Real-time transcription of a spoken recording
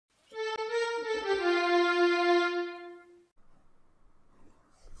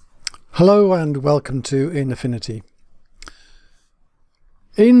Hello and welcome to Affinity.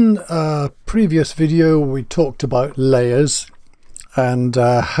 In a previous video we talked about layers and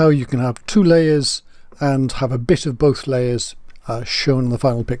how you can have two layers and have a bit of both layers shown in the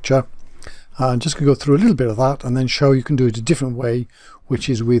final picture. I'm just going to go through a little bit of that and then show you can do it a different way, which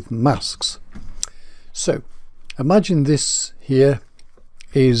is with masks. So imagine this here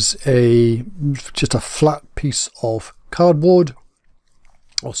is just a flat piece of cardboard,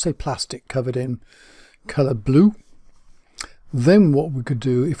 or say plastic, covered in colour blue. Then what we could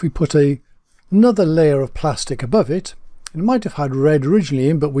do, if we put another layer of plastic above it, it might have had red originally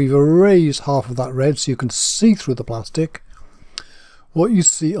in, but we've erased half of that red so you can see through the plastic. What you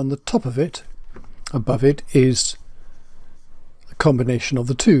see on the top of it, above it, is a combination of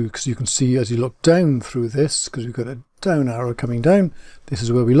the two, because you can see as you look down through this, because we've got a down arrow coming down, this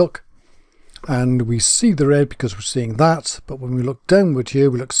is where we look. And we see the red because we're seeing that, but when we look downward here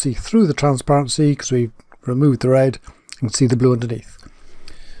we see through the transparency because we've removed the red and see the blue underneath.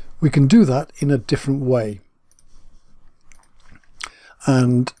 We can do that in a different way.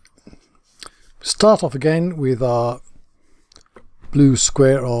 And start off again with our blue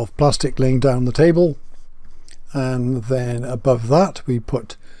square of plastic laying down the table, and then above that we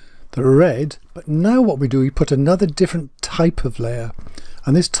put the red, but now what we do, we put another different type of layer.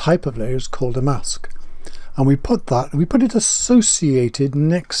 And this type of layer is called a mask, and we put it associated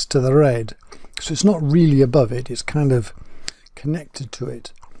next to the red, so it's not really above it, it's kind of connected to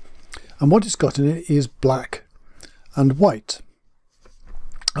it. And what it's got in it is black and white.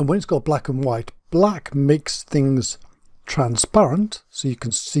 And when it's got black and white, black makes things transparent so you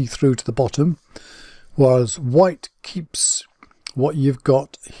can see through to the bottom, whereas white keeps what you've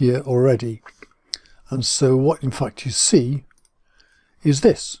got here already. And so what in fact you see is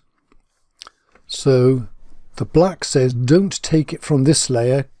this. So the black says don't take it from this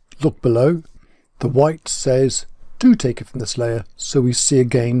layer, look below. The white says do take it from this layer, so we see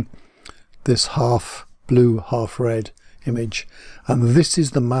again this half blue half red image, and this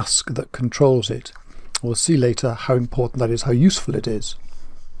is the mask that controls it. We'll see later how important that is, how useful it is.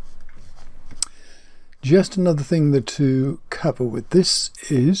 Just another thing to cover with this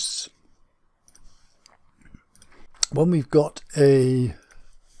is when we've got another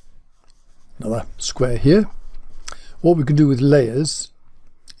square here, what we can do with layers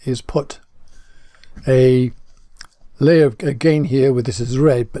is put a layer again here where this is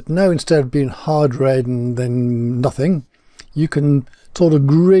red, but now instead of being hard red and then nothing, you can sort of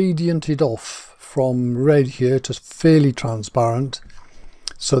gradient it off from red here to fairly transparent,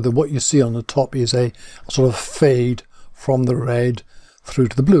 so that what you see on the top is a sort of fade from the red through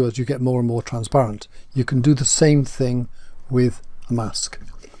to the blue as you get more and more transparent. You can do the same thing with a mask,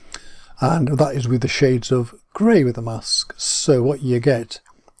 and that is with the shades of grey with the mask. So what you get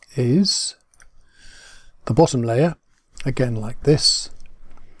is the bottom layer again like this,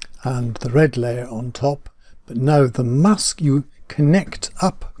 and the red layer on top, but now the mask you connect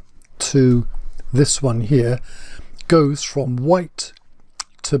up to this one here goes from white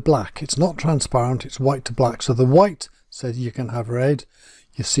to black. It's not transparent, it's white to black. So the white says you can have red,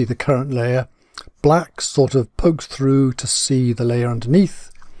 you see the current layer, black sort of pokes through to see the layer underneath,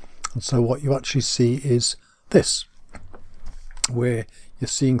 and so what you actually see is this, where you're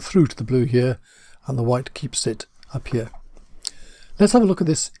seeing through to the blue here and the white keeps it up here. Let's have a look at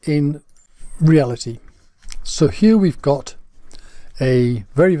this in reality. So here we've got a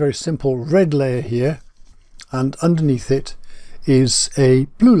very, very simple red layer here, and underneath it is a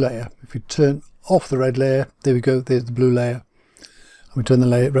blue layer. If you turn off the red layer, there we go, there's the blue layer, and we turn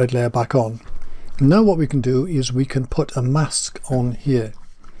the red layer back on. Now what we can do is we can put a mask on here,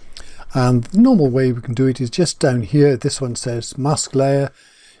 and the normal way we can do it is just down here. This one says mask layer.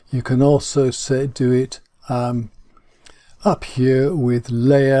 You can also do it up here with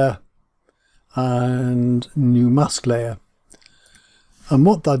layer and new mask layer, and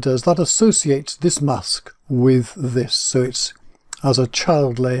what that does, that associates this mask with this, so it's as a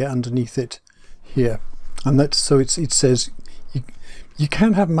child layer underneath it here, and that's so it says you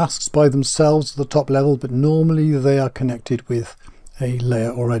can have masks by themselves at the top level, but normally they are connected with a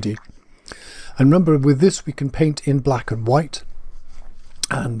layer already. And remember, with this we can paint in black and white,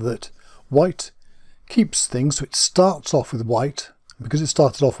 and that white keeps things, so it starts off with white. Because it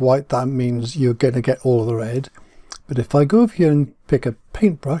started off white, that means you're going to get all of the red. But if I go over here and pick a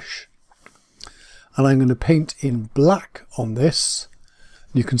paintbrush, and I'm going to paint in black on this,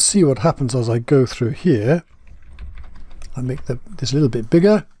 you can see what happens as I go through here. I make this a little bit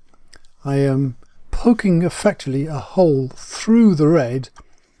bigger. I am poking effectively a hole through the red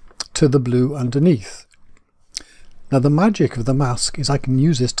to the blue underneath. Now the magic of the mask is I can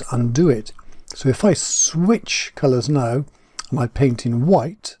use this to undo it. So if I switch colours now and I paint in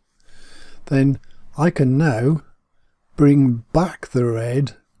white, then I can now bring back the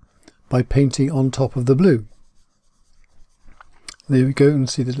red by painting on top of the blue. There we go, and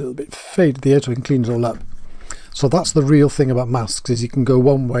see there's a little bit faded there, so I can clean it all up. So that's the real thing about masks, is you can go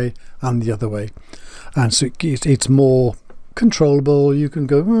one way and the other way, and so it's more controllable. You can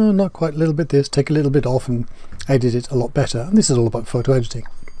go, oh, not quite, a little bit this, take a little bit off and edit it a lot better. And this is all about photo editing.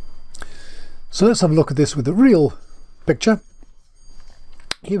 So let's have a look at this with a real picture.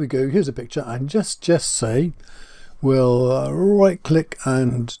 Here we go, here's a picture, and just say we'll right click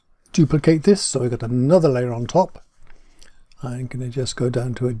and duplicate this, so we've got another layer on top. I'm going to just go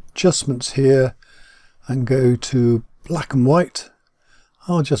down to adjustments here and go to black and white.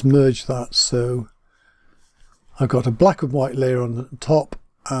 I'll just merge that, so I've got a black and white layer on the top,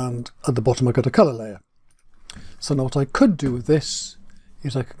 and at the bottom I've got a colour layer. So now what I could do with this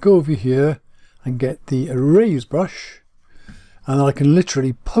is I could go over here and get the erase brush, and I can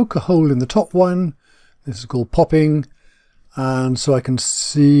literally poke a hole in the top one. This is called popping, and so I can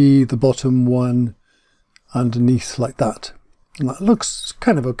see the bottom one underneath like that. And that looks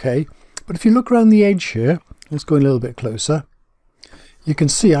kind of okay. But if you look around the edge here, let's go a little bit closer, you can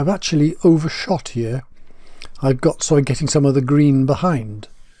see I've actually overshot here. I'm getting some of the green behind,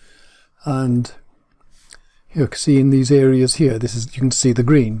 and you can see in these areas here, you can see the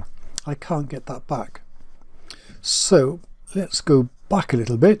green. I can't get that back. So let's go back a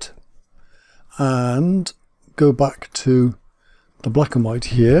little bit and go back to the black and white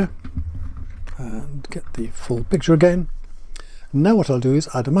here and get the full picture again. Now what I'll do is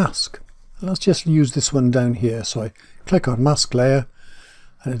add a mask. Let's just use this one down here. So I click on mask layer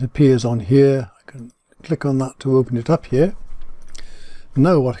and it appears on here. I can click on that to open it up here.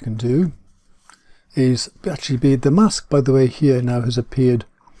 Now what I can do is actually be the mask, by the way, here now has appeared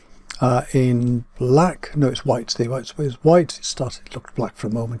in black. No, it's white. Stay white. So it's white. It looked black for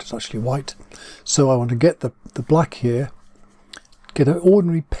a moment. It's actually white. So I want to get the black here. Get an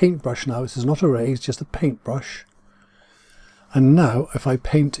ordinary paintbrush now. This is not a raise, just a paintbrush. And now if I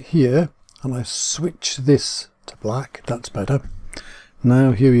paint here and I switch this to black, that's better.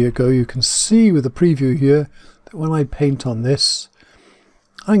 Now here you go. You can see with the preview here that when I paint on this,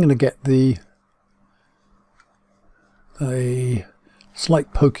 I'm going to get a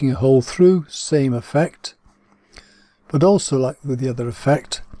slight poking a hole through, same effect, but also like with the other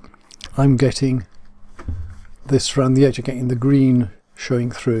effect, I'm getting this around the edge, I'm getting the green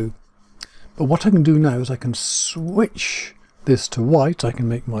showing through. But what I can do now is I can switch this to white. I can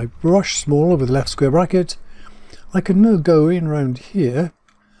make my brush smaller with left square bracket. I can now go in around here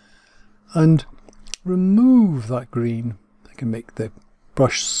and remove that green. I can make the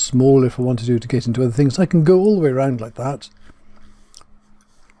brush smaller if I want to get into other things. I can go all the way around like that.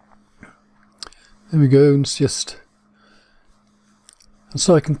 There we go, and so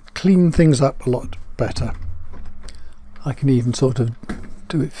I can clean things up a lot better. I can even sort of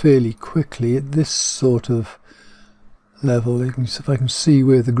do it fairly quickly at this sort of level. If I can see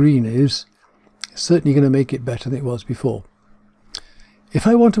where the green is, it's certainly going to make it better than it was before. If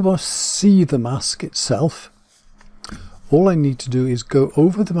I want to see the mask itself, all I need to do is go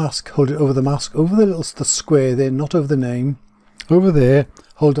over the mask, hold it over the mask, over the square there, not over the name, over there,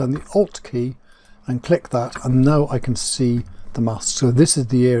 hold down the Alt key and click that, and now I can see the mask. So this is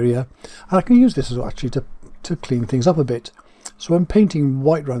the area, and I can use this as well actually to clean things up a bit. So I'm painting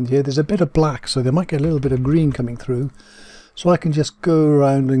white around here. There's a bit of black, so there might get a little bit of green coming through. So I can just go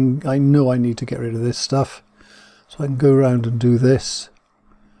around, and I know I need to get rid of this stuff. So I can go around and do this.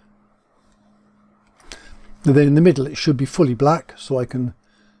 And then in the middle it should be fully black, so I can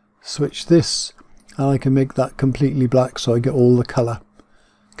switch this and I can make that completely black so I get all the colour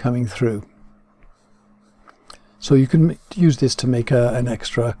coming through. So you can use this to make an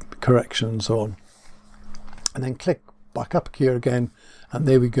extra correction and so on. And then click back up here again, and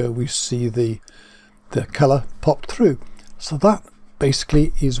there we go, we see the colour popped through. So that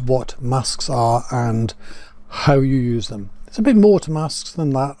basically is what masks are and how you use them. There's a bit more to masks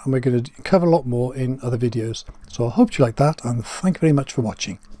than that, and we're going to cover a lot more in other videos. So I hope you like that, and thank you very much for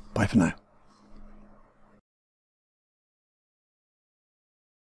watching. Bye for now.